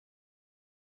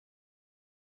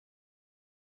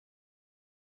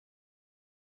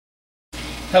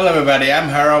Hello everybody, I'm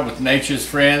Harold with Nature's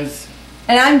Friends.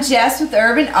 And I'm Jess with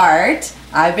Urban Art.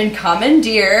 I've been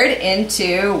commandeered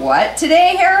into what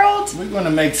today, Harold? We're going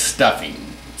to make stuffing.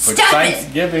 Stuffing!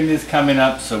 Thanksgiving is coming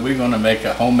up, so we're going to make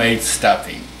a homemade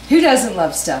stuffing. Who doesn't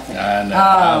love stuffing? I know,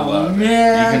 I love it. You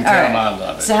can tell right. I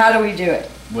love it. So how do we do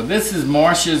it? Well, this is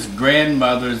Marsha's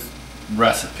grandmother's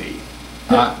recipe.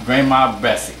 Grandma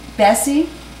Bessie. Bessie?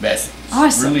 Bessie.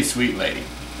 Awesome. Really sweet lady.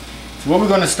 So what we're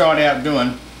going to start out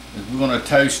doing is we're going to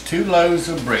toast 2 loaves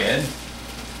of bread.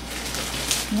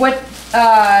 What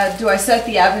do I set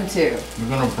the oven to? We're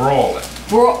going to broil it.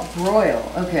 Broil,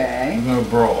 okay. We're going to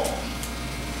broil.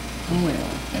 Broil.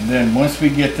 And then once we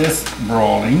get this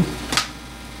broiling.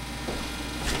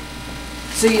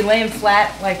 So you lay them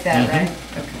flat like that, right?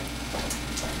 Okay.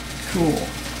 Cool.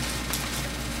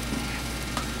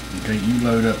 Okay, you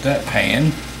load up that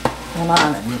pan. I'm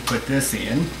on it. We'll put this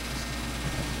in.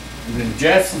 And then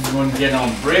Jess is going to get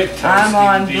on bread toasting. I'm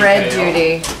on bread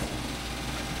duty.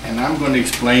 And I'm going to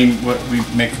explain what we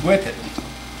mix with it.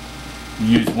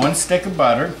 You use 1 stick of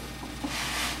butter.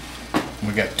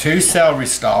 We got 2 celery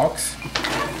stalks.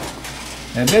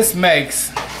 And this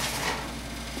makes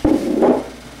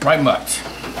right much.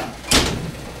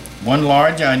 1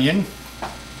 large onion.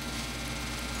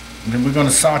 And then we're going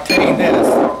to saute this.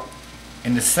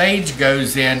 And the sage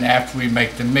goes in after we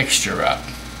make the mixture up.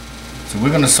 So we're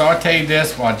going to saute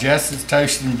this while Jess is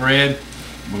toasting bread.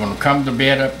 We're going to come the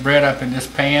bread up in this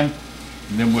pan,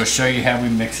 and then we'll show you how we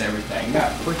mix everything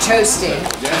up. We're toasting.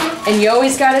 Yeah. And you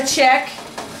always got to check.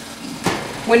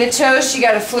 When it toasts, you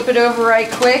got to flip it over right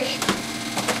quick.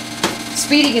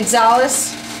 Speedy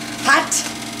Gonzalez. Hot,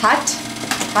 hot,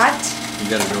 hot. You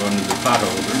got to go under the pot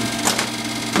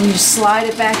holder. And you slide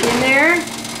it back in there.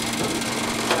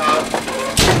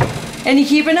 And you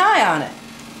keep an eye on it.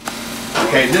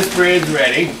 Okay, this bread's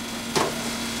ready.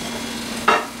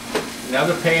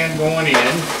 Another pan going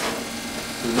in.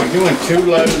 We're doing 2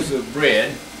 loaves of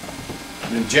bread.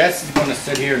 Then Jess is going to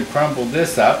sit here and crumble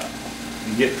this up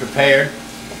and get prepared.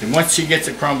 And once she gets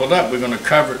it crumbled up, we're going to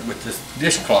cover it with this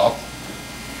dishcloth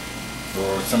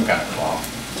or some kind of cloth.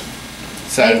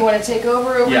 So, Hey, you want to take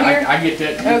over here? Yeah, I get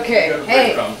that. Okay,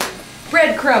 hey,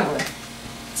 bread crumbling.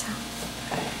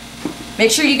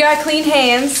 Make sure you got clean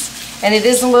hands, and it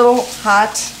is a little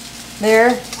hot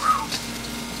there.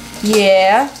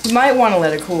 Yeah, you might want to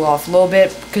let it cool off a little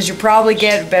bit because you probably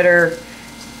get better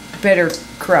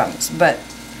crumbs, but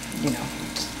you know,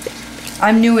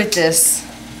 I'm new at this.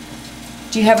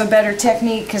 Do you have a better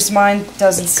technique? Because mine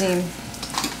doesn't seem...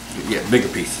 Yeah, bigger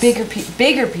pieces. Bigger pieces.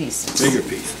 Bigger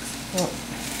pieces. Well,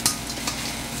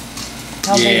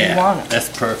 how big you want it? That's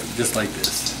perfect, just like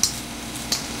this.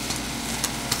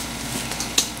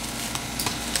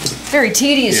 Very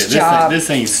tedious job. This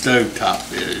ain't stovetop.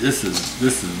 This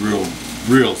is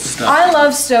real stuff. I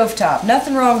love stovetop.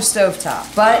 Nothing wrong with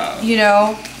stovetop, but you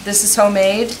know, this is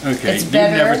homemade. Okay, it's you've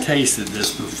better. never tasted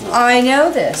this before. I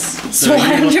know this. So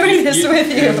I'm doing this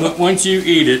with you. Once you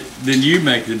eat it, then you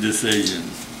make the decision.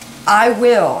 I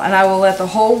will, and I will let the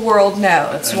whole world know.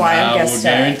 That's why I'm guest I will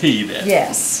guarantee that.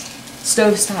 Yes.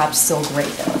 Stovetop's still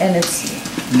great though, and it's...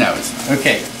 No, it's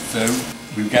okay. So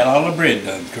we've got all the bread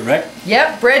done, correct?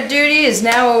 Yep, bread duty is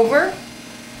now over.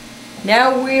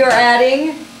 Now we are adding...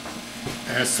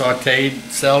 Our sautéed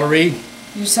celery.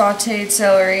 Your sauteed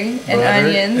celery and Butter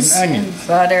onions. And onions. And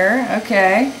butter,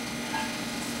 okay.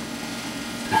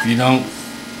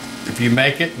 If you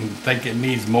make it and think it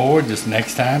needs more, just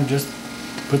next time, just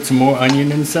put some more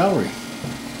onion and celery.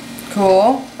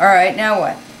 Cool. Alright, now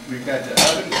what? We've got the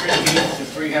oven preheated to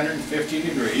 350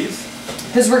 degrees.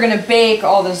 Because we're going to bake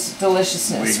all this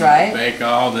deliciousness, right? Bake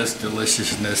all this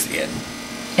deliciousness in.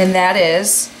 And that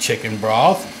is? Chicken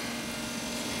broth,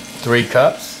 3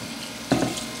 cups.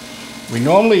 We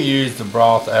normally use the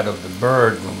broth out of the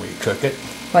bird when we cook it.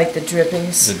 Like the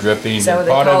drippings? The drippings. Is that what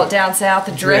they call it down south?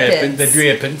 The drippings? The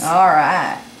drippings.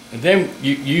 Alright. And then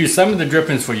you use some of the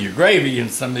drippings for your gravy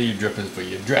and some of your drippings for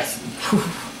your dressing.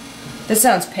 This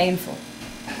sounds painful.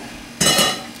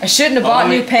 I shouldn't have bought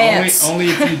new pants. Only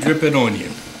if you drip it on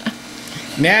you.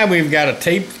 Now we've got a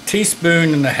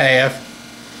teaspoon and a half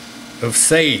of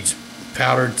sage,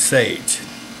 powdered sage.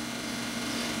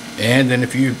 And then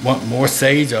if you want more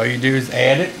sage, all you do is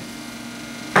add it.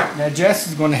 Now Jess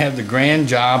is going to have the grand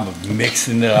job of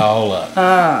mixing it all up.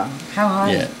 How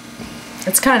hot? Yeah.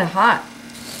 It's kind of hot.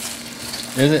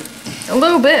 Is it? A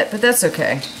little bit, but that's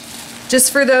okay.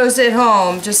 Just for those at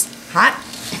home, just hot.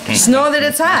 Just know that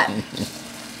it's hot.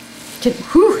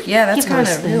 Whew, yeah, that's kind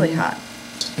of really hot.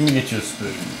 Let me get you a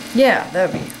spoon. Yeah,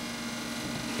 that'd be...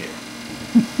 Here.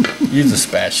 Use a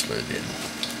spatula then.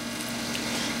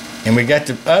 And we got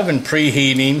the oven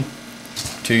preheating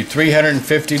to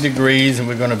 350 degrees, and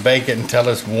we're going to bake it until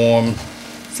it's warm.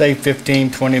 Say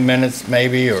 15-20 minutes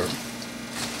maybe, and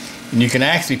you can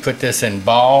actually put this in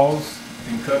balls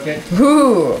and cook it.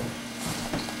 Ooh. And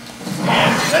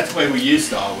that's the way we used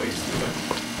to always do it.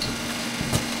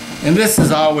 And this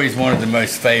is always one of the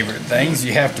most favorite things.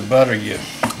 You have to butter your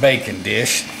baking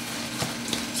dish.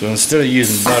 So instead of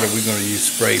using butter, we're going to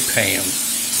use spray pan.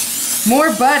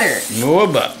 More butter. More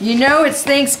butter. You know it's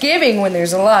Thanksgiving when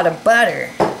there's a lot of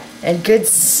butter and good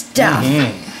stuff.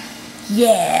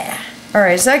 Yeah. All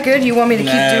right, is that good? You want me to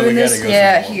keep doing this?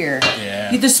 Yeah, here.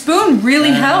 Yeah. The spoon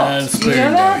really helps. You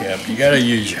know that? You got to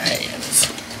use your hands.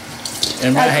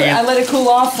 And my hands. I let it cool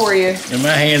off for you. And my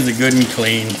hands are good and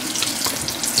clean.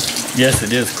 Yes,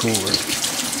 it is cooler.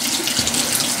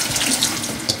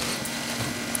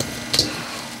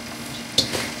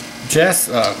 Jess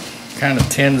kind of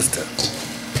tends to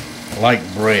like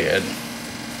bread.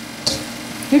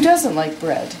 Who doesn't like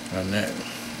bread? I know.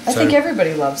 I think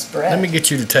everybody loves bread. Let me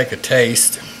get you to take a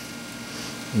taste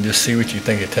and just see what you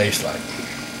think it tastes like.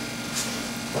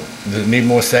 Does it need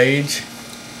more sage?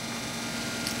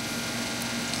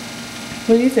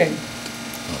 What do you think?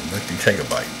 Oh, let me take a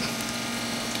bite.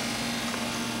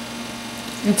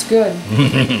 It's good.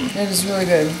 It is really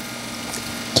good.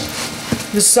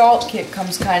 The salt kick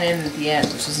comes kind of in at the end,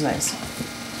 which is nice.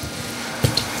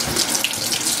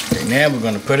 Okay, now we're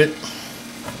going to put it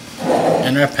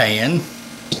in our pan.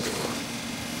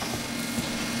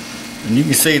 And you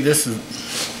can see this is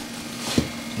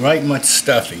right much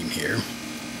stuffing here.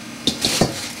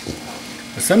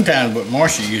 But sometimes what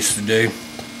Marsha used to do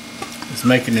is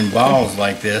make it in balls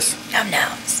like this.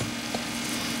 Num-nums.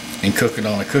 And cook it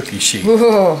on a cookie sheet.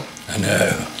 Whoa. I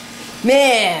know.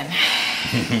 Man.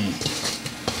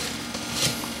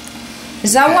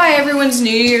 Is that why everyone's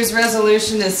New Year's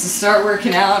resolution is to start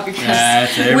working out?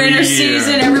 Because winter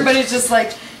season, everybody's just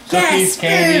like, yes, cookies,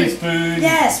 candies, food.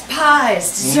 Yes,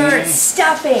 pies, desserts,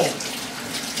 stuffing.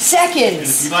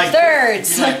 Seconds,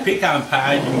 thirds. If you like pecan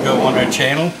pie, you can go on our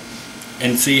channel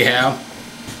and see how.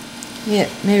 Yeah,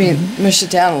 maybe mush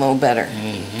it down a little better.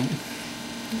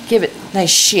 Give it a nice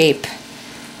shape.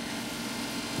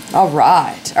 All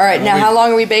right. All right, now how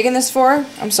long are we baking this for?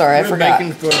 I'm sorry, I forgot. We're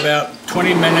baking for about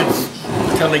 20 minutes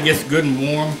until it gets good and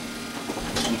warm on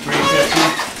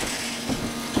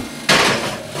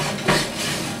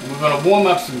 350. We're going to warm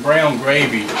up some brown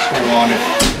gravy to pour on it.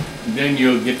 And then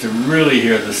you'll get to really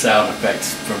hear the sound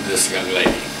effects from this young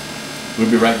lady.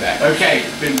 We'll be right back. Okay,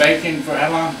 it's been baking for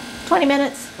how long? 20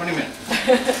 minutes. 20 minutes.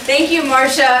 Thank you,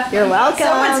 Marsha. You're welcome.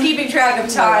 Someone's keeping track of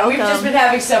time. We've just been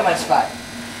having so much fun.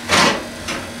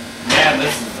 Now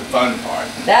this is the fun part.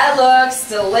 That looks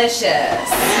delicious.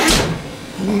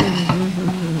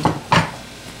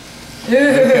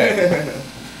 Okay.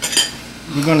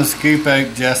 We're going to scoop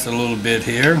out just a little bit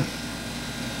here.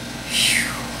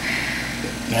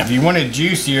 Now, if you want it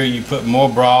juicier, you put more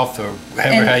broth or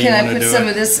however how you want to do it. Can I put some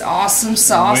of this awesome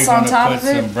sauce on top of it?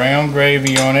 We're going to put some brown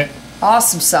gravy on it.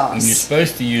 Awesome sauce. And you're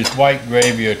supposed to use white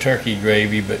gravy or turkey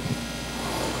gravy, but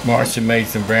Marsha made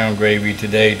some brown gravy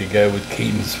today to go with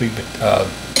Keaton's sweet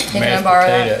mashed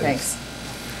potatoes. Thanks.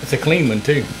 It's a clean one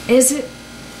too. Is it?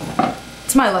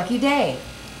 It's my lucky day.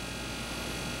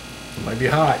 It might be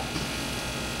hot.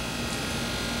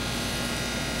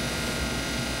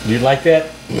 Do you like that?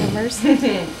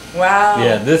 Wow.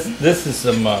 Yeah, this is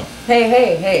some. Hey.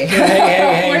 hey,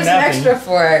 Where's an extra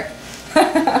fork?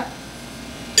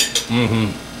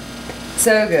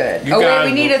 So good. Wait,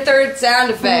 we need a third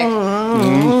sound effect.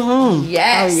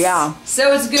 Yes. Oh, yeah.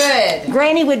 So it's good.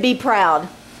 Granny would be proud.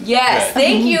 Yes.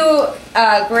 Thank you,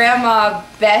 Grandma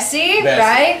Bessie.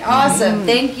 Right? Awesome.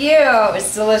 Thank you.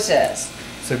 It's delicious.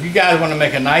 So if you guys want to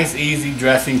make a nice, easy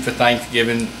dressing for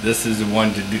Thanksgiving, this is the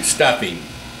one to do. Stuffing,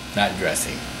 not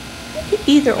dressing.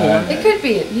 Either or. It could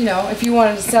be, you know, if you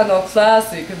wanted to sound all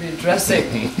classy, it could be a dressing.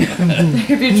 It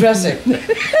could be a dressing.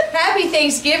 Happy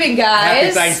Thanksgiving, guys.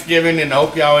 Happy Thanksgiving, and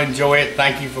hope y'all enjoy it.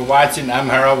 Thank you for watching. I'm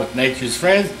Harold with Nature's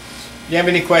Friends. If you have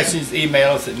any questions,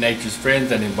 email us at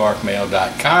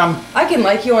naturesfriends@embarkmail.com. I can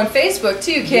like you on Facebook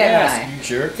too, can't I? Yes, you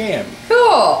sure can.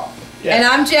 Cool. Yeah. And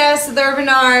I'm Jess with Urban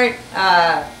Art.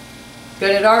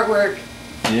 Good at artwork.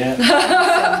 Yeah.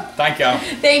 Thank y'all.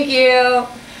 Thank you.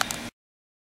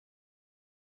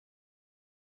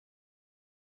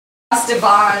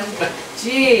 Esteban.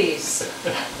 Jeez.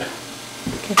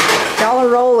 Y'all are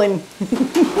rolling.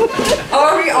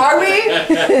 Are we?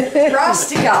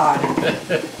 Rusticon.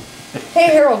 Hey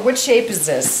Harold, what shape is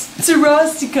this? It's a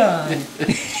rusticon.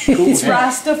 It's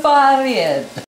Rastafarian.